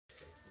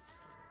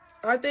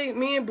I think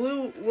me and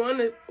Blue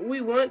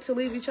want to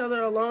leave each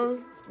other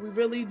alone. We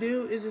really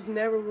do. It just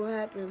never will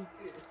happen.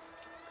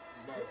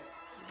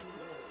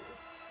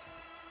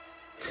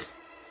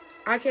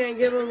 I can't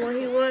give him what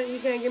he wants. He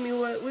can't give me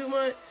what we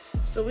want.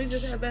 So we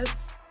just have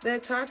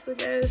that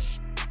toxic ass.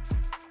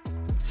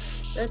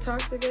 I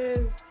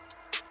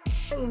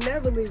ain't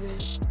never leaving.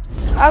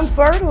 I'm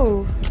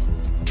fertile.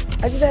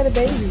 I just had a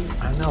baby.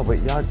 I know,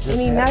 but y'all just and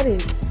he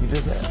nutted. You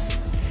just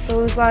had.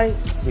 So it's like.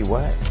 He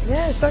what?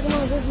 Yeah, talking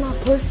about this is my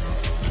pussy.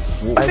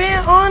 Well, being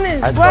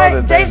honest,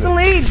 but Jason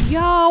Lee.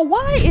 Y'all,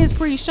 why is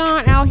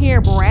Chrisean out here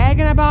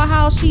bragging about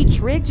how she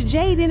tricked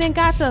Jaidyn and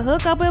got to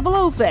hook up with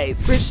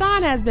Blueface?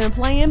 Chrisean has been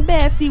playing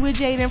bestie with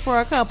Jaidyn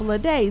for a couple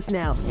of days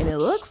now, and it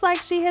looks like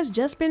she has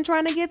just been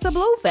trying to get to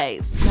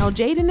Blueface. Now,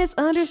 Jaidyn is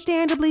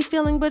understandably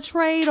feeling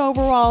betrayed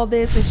over all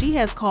this, and she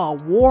has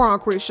called war on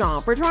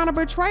Chrisean for trying to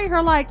betray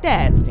her like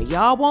that. And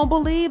y'all won't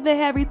believe the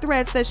heavy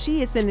threats that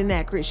she is sending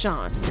at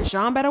Chrisean.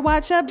 Chrisean better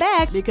watch her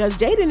back because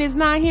Jaidyn is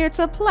not here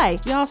to play.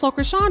 Y'all, so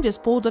Chrisean just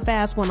pulled a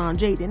fast one on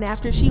Jaidyn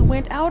after she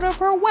went out of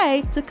her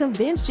way to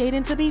convince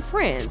Jaidyn to be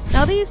friends.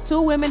 Now, these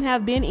two women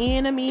have been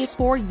enemies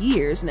for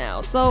years now,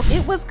 so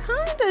it was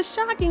kinda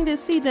shocking to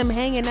see them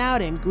hanging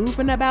out and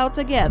goofing about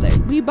together.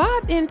 We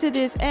bought into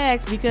this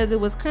act because it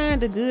was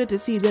kinda good to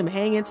see them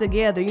hanging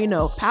together, you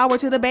know, power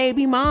to the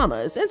baby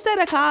mamas, instead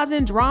of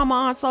causing drama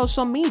on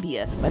social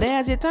media. But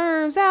as it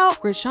turns out,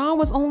 Chrisean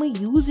was only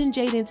using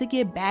Jaidyn to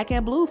get back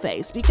at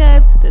Blueface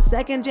because the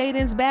second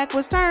Jaidyn's back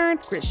was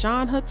turned,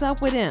 Chrisean hooked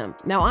up with him.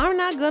 Now, I'm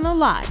not gonna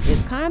lie,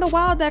 it's kinda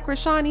wild that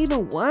Chrisean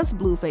even wants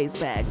Blueface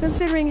back,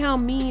 considering how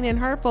mean and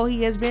hurtful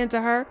he has been to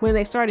her when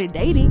they started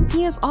dating.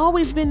 He has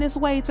always been this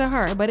way to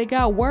her, but it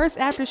got worse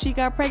after she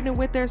got pregnant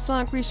with their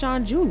son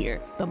Chrisean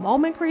Jr. The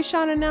moment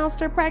Chrisean announced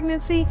her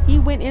pregnancy, he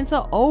went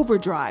into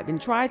overdrive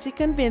and tried to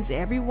convince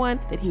everyone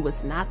that he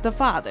was not the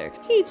father.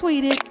 He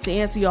tweeted, "To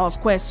answer y'all's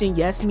question,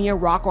 yes, me and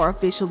Rock are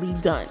officially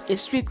done.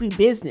 It's strictly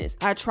business.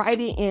 I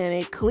tried it and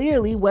it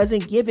clearly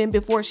wasn't given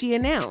before she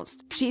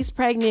announced. She's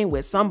pregnant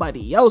with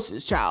somebody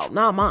else's child,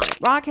 not mine.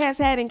 Rock has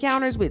had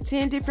encounters with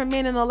 10 different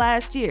men in the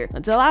last year.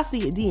 Until I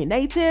see a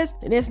DNA test,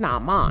 then it's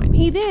not mine."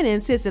 He then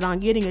insisted on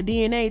getting a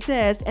DNA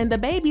test, and the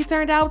baby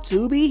turned out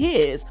to be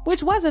his,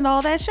 which wasn't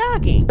all that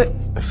shocking.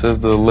 It says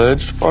the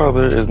alleged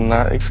father is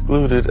not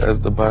excluded as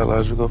the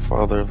biological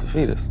father of the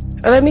fetus.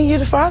 That mean you're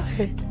the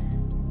father.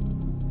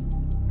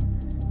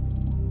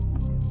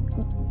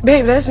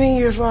 Babe, that's mean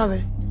you're the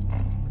father.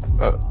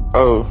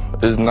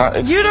 Is not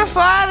excluded. You're the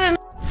father.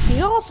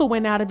 He also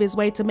went out of his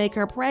way to make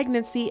her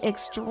pregnancy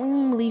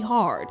extremely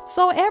hard.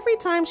 So every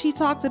time she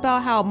talked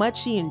about how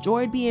much she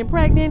enjoyed being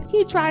pregnant,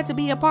 he tried to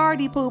be a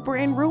party pooper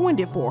and ruined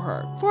it for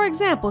her. For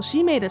example,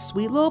 she made a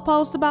sweet little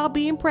post about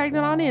being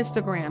pregnant on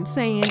Instagram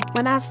saying,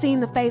 "When I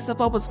seen the face of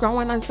what was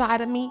growing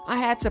inside of me, I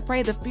had to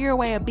pray the fear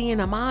away of being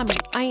a mommy.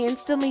 I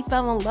instantly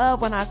fell in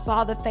love when I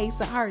saw the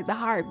face of her, the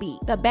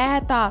heartbeat. The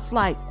bad thoughts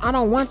like, I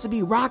don't want to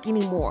be Rock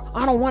anymore.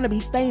 I don't want to be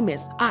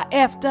famous. I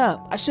effed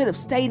up. I should have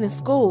stayed in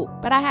school.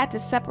 But I had to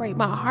separate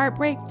my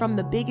heartbreak from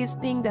the biggest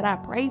thing that I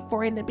prayed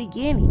for in the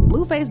beginning."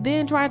 Blueface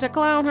then tried to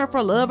clown her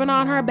for loving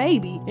on her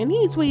baby, and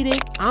he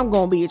tweeted, "I'm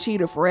gonna be a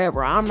cheater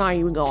forever. I'm not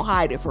even gonna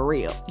hide it for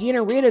real.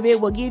 Getting rid of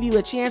it will give you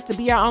a chance to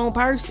be your own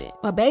person.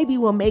 A baby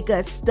will make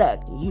us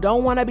stuck. You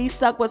don't want to be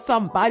stuck with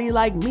somebody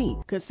like me,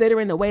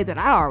 considering the way that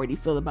I already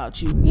feel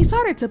about you." He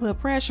started to put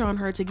pressure on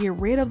her to get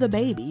rid of the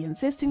baby,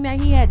 insisting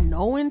that he had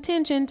no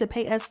intention to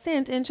pay a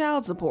cent in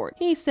child support.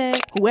 He said,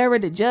 "Whoever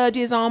the judge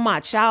is on my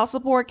child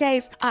support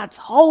case, I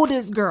told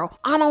this girl,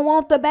 I don't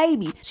want the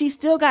baby. She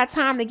still got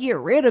time to get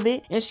rid of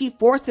it, and she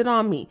forced it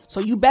on me. So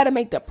you better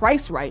make the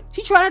price right.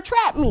 She trying to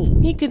trap me."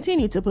 He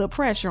continued to put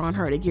pressure on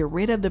her to get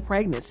rid of the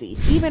pregnancy,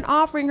 even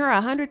offering her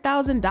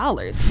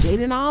 $100,000.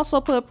 Jaidyn also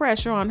put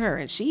pressure on her,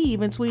 and she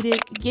even tweeted,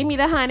 "Give me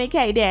the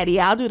 100K, daddy.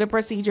 I'll do the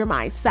procedure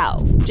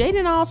myself."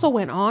 Jaidyn also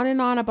went on and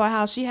on about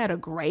how she had a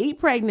great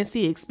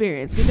pregnancy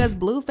experience because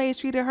Blueface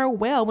treated her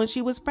well when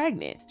she was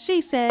pregnant. She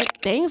said,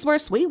 "Things were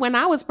sweet when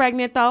I was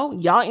pregnant though.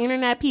 Y'all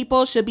internet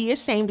people should be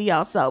ashamed of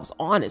yourselves,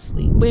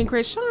 honestly." When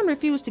Chrisean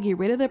refused to get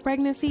rid of the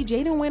pregnancy,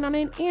 Jaidyn went on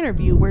an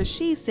interview where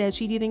she said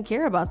she didn't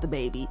care about the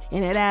baby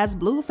and had asked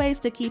Blueface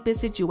to keep his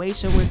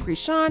situation with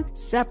Chrisean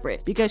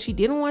separate because she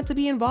didn't want to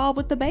be involved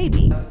with the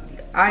baby.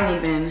 I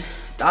ain't even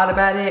thought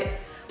about it,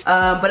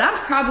 but I'm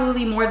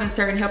probably more than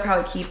certain he'll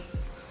probably keep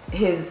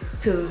his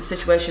two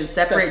situations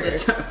separate.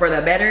 Just for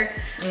the better.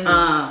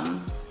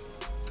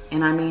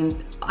 And I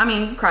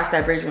mean, cross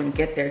that bridge when we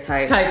get there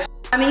type.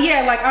 I mean,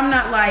 yeah, like, I'm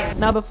not like...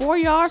 Now, before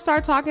y'all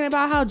start talking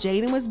about how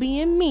Jaidyn was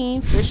being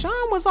mean,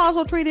 Chrisean was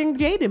also treating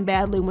Jaidyn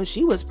badly when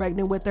she was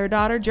pregnant with their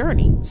daughter,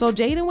 Journey. So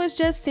Jaidyn was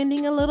just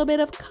sending a little bit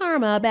of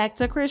karma back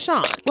to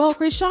Chrisean. Well,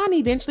 Chrisean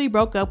eventually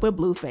broke up with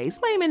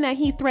Blueface, claiming that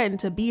he threatened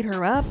to beat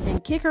her up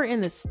and kick her in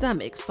the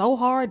stomach so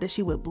hard that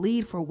she would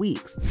bleed for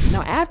weeks.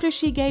 Now, after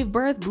she gave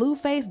birth,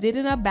 Blueface did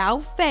an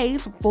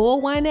about-face full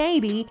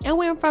 180 and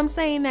went from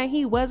saying that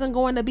he wasn't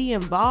going to be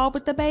involved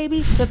with the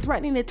baby to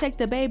threatening to take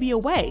the baby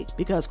away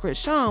because Chrisean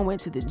Chrisean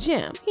went to the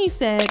gym. He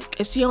said,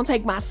 if she don't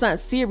take my son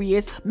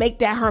serious, make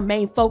that her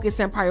main focus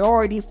and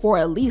priority for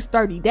at least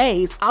 30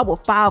 days, I will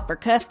file for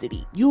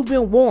custody. You've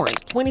been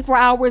warned. 24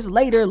 hours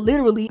later,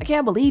 literally, I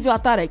can't believe y'all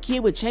thought a kid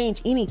would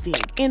change anything.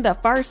 In the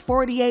first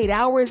 48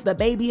 hours, the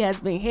baby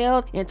has been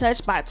held and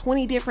touched by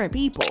 20 different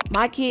people.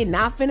 My kid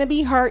not finna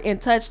be hurt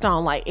and touched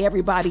on like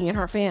everybody in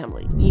her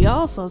family. He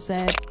also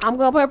said, I'm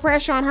gonna put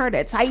pressure on her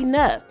to tighten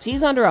up.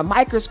 She's under a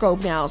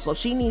microscope now, so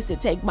she needs to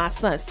take my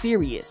son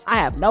serious. I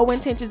have no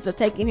intentions of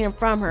taking him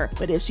from her,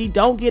 but if she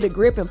don't get a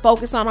grip and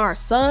focus on our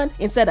son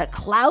instead of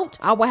clout,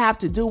 I will have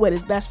to do what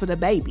is best for the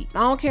baby.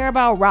 I don't care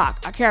about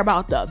Rock, I care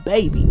about the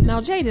baby. Now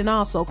Jaidyn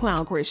also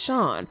clowned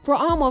Chrisean for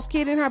almost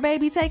getting her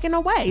baby taken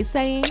away,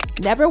 saying,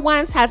 never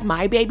once has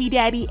my baby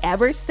daddy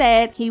ever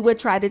said he would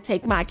try to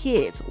take my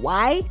kids.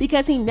 Why?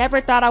 Because he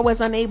never thought I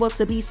was unable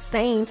to be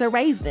sane to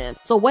raise them.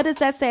 So what does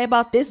that say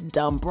about this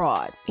dumb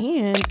broad?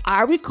 And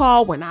I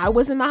recall when I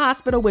was in the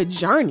hospital with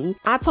Journey,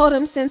 I told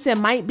him since it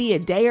might be a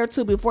day or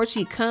two before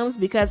she comes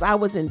because I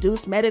was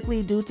induced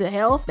medically due to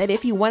health, that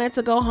if he wanted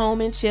to go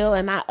home and chill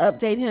and I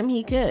update him,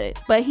 he could.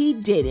 But he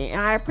didn't,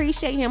 and I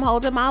appreciate him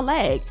holding my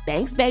leg.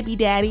 Thanks, baby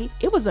daddy.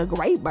 It was a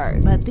great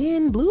birth. But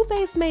then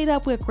Blueface made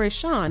up with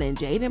Chrisean and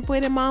Jaidyn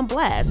put him on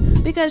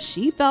blast because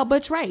she felt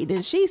betrayed,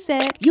 and she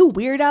said, you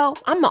weirdo,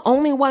 I'm the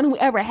only one who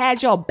ever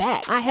had your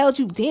back. I held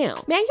you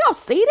down. Man, y'all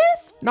see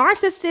this?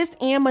 Narcissist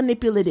and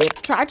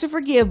manipulative. Tried to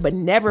forgive but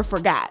never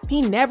forgot.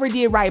 He never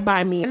did right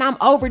by me, and I'm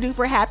overdue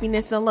for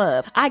happiness and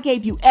love. I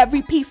gave you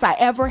every piece I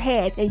ever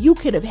had, and you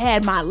could have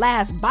had my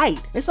last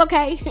bite. It's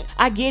okay.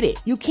 I get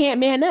it. You can't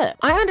man up.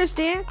 I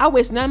understand. I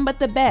wish nothing but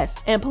the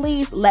best, and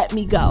please let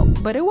me go.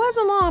 But it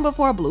wasn't long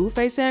before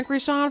Blueface and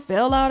Chrisean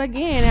fell out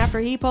again after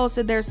he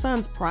posted their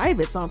son's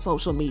privates on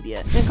social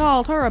media and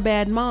called her a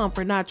bad mom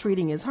for not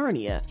treating his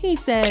hernia. He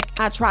said,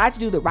 I tried to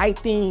do the right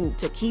thing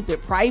to keep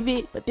it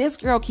private, but this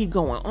girl keep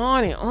going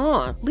on and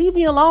on. Leave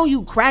me alone,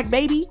 you crack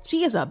baby.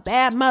 She is a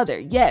bad mother.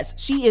 Yes,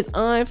 she is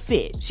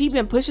unfit. She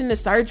been pushing the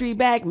surgery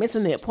back,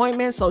 missing the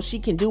appointment so she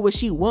can do what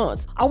she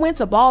wants. I went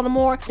to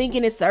Baltimore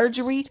thinking it's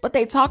surgery, but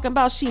they talking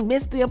about she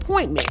missed the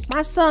appointment.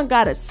 My son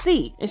got a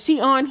C, and she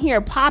on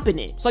here popping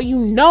it. So you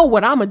know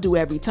what I'ma do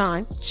every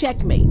time.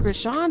 Checkmate.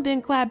 Chrisean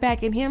then clapped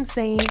back at him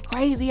saying,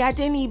 crazy, I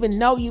didn't even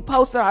know you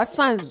posted our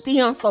son's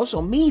D on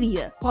social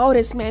media. Whoa,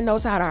 this man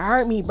knows how to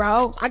hurt me,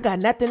 bro. I got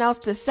nothing else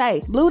to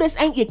say. Blue, this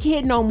ain't your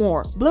kid no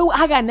more. Blue,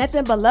 I got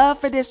nothing but love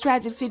for this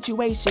tragic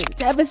situation.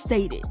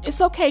 Devastated.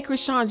 It's okay,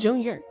 Chrisean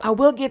Jr. I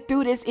will get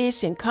through this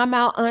ish and come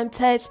out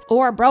untouched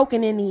or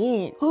broken in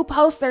the end. Who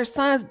posts their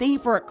son's D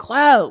for a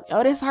clout?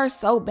 Yo, this hurts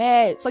so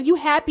bad. So you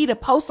happy to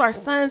post our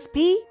son's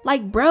P?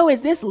 Like, bro,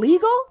 is this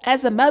legal?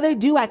 As a mother,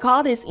 do I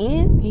call this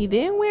in? He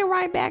then went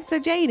right back to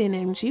Jaidyn,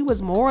 and she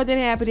was more than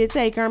happy to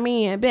take her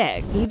man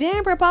back. He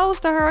then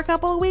proposed to her a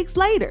couple of weeks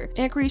later,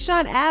 and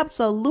Chrisean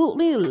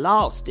absolutely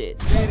lost it.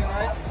 Jaidyn,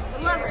 right?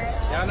 I love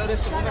her. Y'all know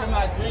this is one of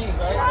my dreams,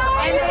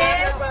 right? And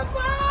then,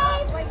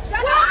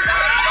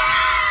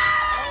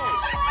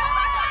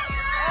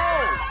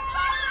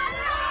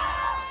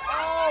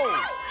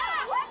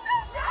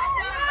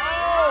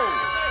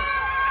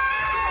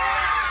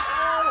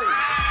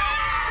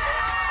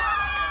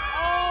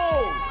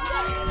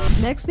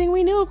 next thing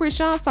we knew,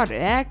 Chrisean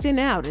started acting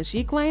out, and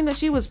she claimed that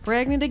she was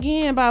pregnant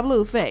again by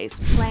Blueface.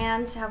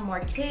 Plans to have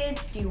more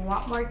kids? Do you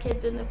want more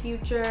kids in the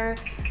future?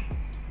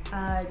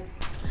 I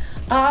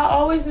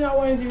always knew I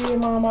wanted to be a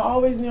mom. I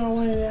always knew I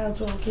wanted to have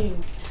 12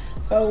 kids.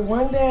 So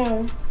one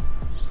down,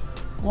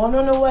 one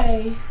on the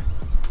way,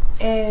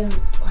 and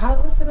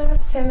what's the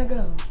last 10 to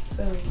go?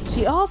 So.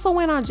 She also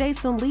went on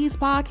Jason Lee's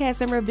podcast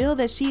and revealed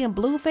that she and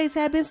Blueface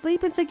had been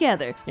sleeping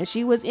together, and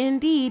she was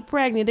indeed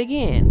pregnant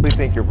again. We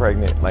think you're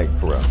pregnant, like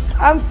for real.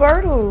 I'm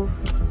fertile.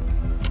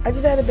 I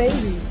just had a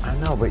baby. I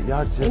know, but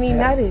y'all just And he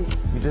nutted.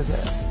 You just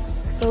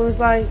had. So it's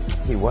like.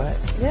 He what?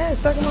 Yeah,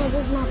 talking about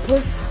this is my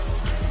pussy.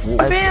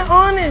 Well, Being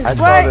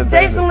honest, what?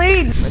 Jason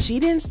Lee. But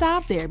she didn't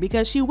stop there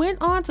because she went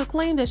on to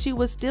claim that she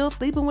was still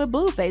sleeping with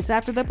Blueface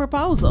after the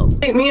proposal.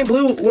 Me and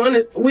Blue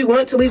we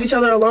want to leave each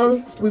other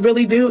alone. We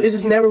really do. It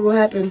just never will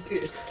happen.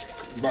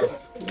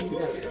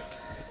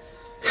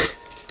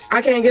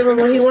 I can't give him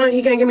what he wants.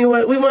 He can't give me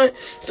what we want.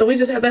 So we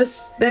just have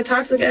that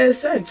toxic ass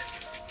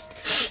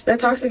sex. That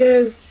toxic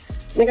ass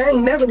nigga. I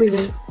ain't never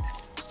leaving.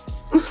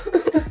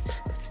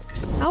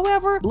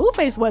 However,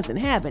 Blueface wasn't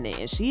having it,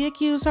 and she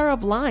accused her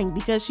of lying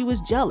because she was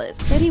jealous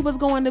that he was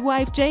going to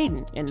wife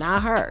Jaidyn and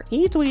not her.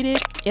 He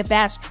tweeted, if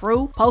that's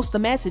true, post the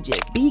messages.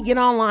 B get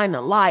online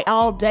and lie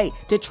all day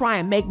to try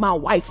and make my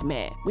wife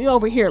mad. We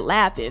over here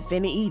laughing,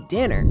 finna eat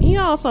dinner. He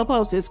also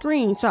posted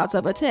screenshots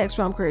of a text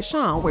from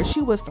Chrisean where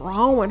she was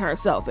throwing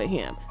herself at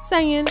him,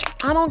 saying,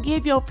 I don't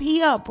give your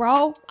pee up,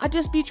 bro. I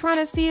just be trying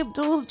to see if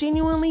dude's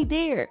genuinely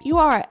there. You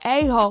are an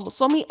a-hole,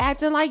 so me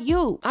acting like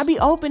you. I be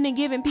open and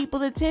giving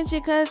people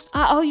attention cause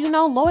I owe you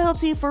no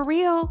loyalty for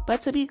real.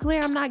 But to be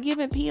clear, I'm not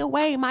giving P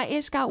away. My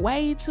ish got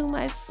way too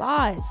much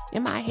sauce.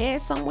 In my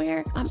head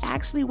somewhere, I'm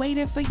actually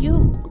waiting for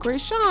you.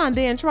 Chrisean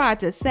then tried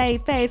to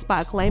save face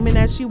by claiming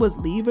that she was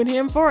leaving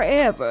him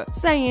forever,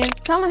 saying,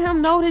 telling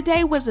him no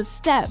today was a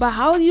step, but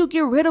how do you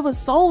get rid of a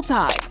soul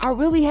tie? I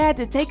really had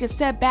to take a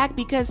step back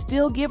because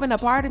still giving a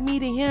part of me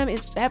to him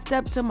is stepped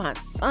up to my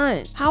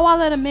son. How I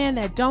let a man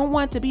that don't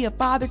want to be a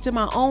father to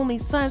my only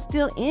son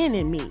still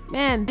in me.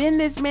 Man, then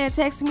this man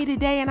texted me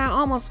today and I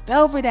almost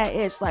fell for that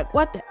ish. Like,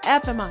 what the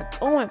F am I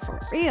doing for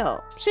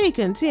real? She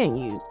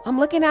continued, I'm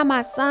looking at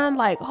my son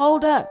like,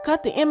 hold up,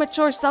 cut the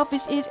immature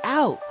selfish ish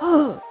out.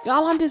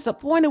 Y'all, I'm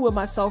disappointed with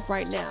myself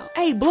right now.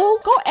 Hey, Blue,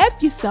 go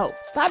F yourself.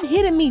 Stop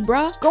hitting me,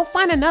 bruh. Go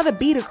find another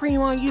beater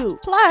cream on you.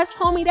 Plus,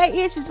 homie, that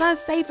ish is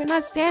unsafe and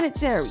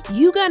unsanitary.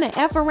 You gonna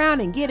F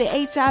around and get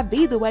an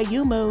HIV the way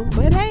you move.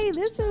 But hey,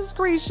 this is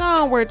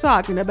Chrisean we're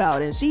talking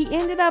about, and she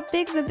ended up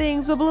fixing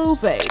things with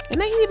Blueface. And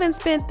they even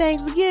spent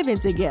Thanksgiving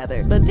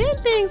together. But then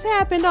things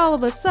happened all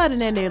of a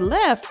sudden and they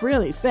left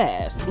really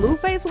fast.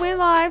 Blueface went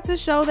live to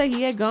show that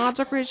he had gone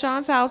to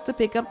Chrisean's house to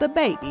pick up the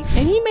baby.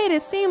 And he made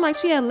it seem like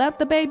she had left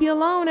the baby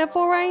alone at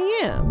 4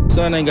 a.m.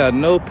 Son ain't got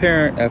no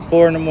parent at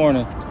 4 in the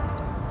morning.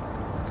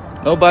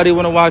 Nobody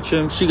wanna watch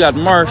him. She got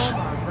Marsh.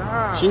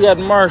 She got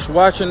Marsh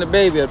watching the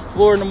baby at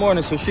 4 in the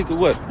morning so she could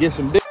what? Get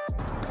some dick.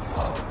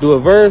 Do a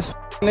verse.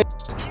 Let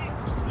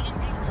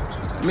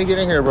me get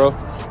in here, bro.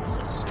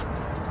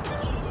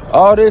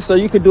 All this so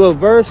you could do a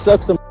verse,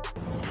 suck some.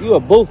 You a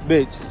both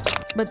bitch.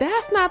 But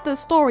that's not the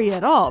story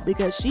at all,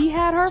 because she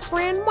had her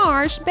friend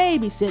Marsh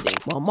babysitting.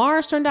 Well,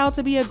 Marsh turned out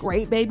to be a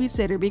great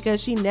babysitter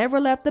because she never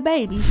left the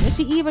baby, and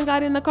she even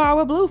got in the car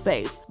with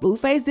Blueface.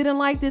 Blueface didn't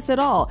like this at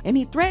all, and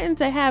he threatened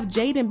to have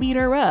Jaidyn beat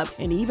her up,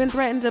 and even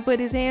threatened to put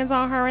his hands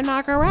on her and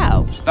knock her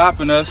out.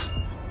 Stopping us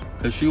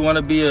because she want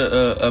to be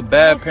a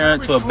bad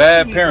parent to a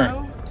bad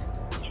parent.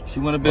 She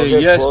want to be a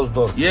yes. Close the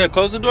door. Yeah,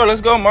 close the door.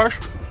 Let's go, Marsh.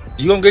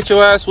 You gonna get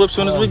your ass whipped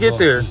soon as we get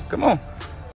there. Come on.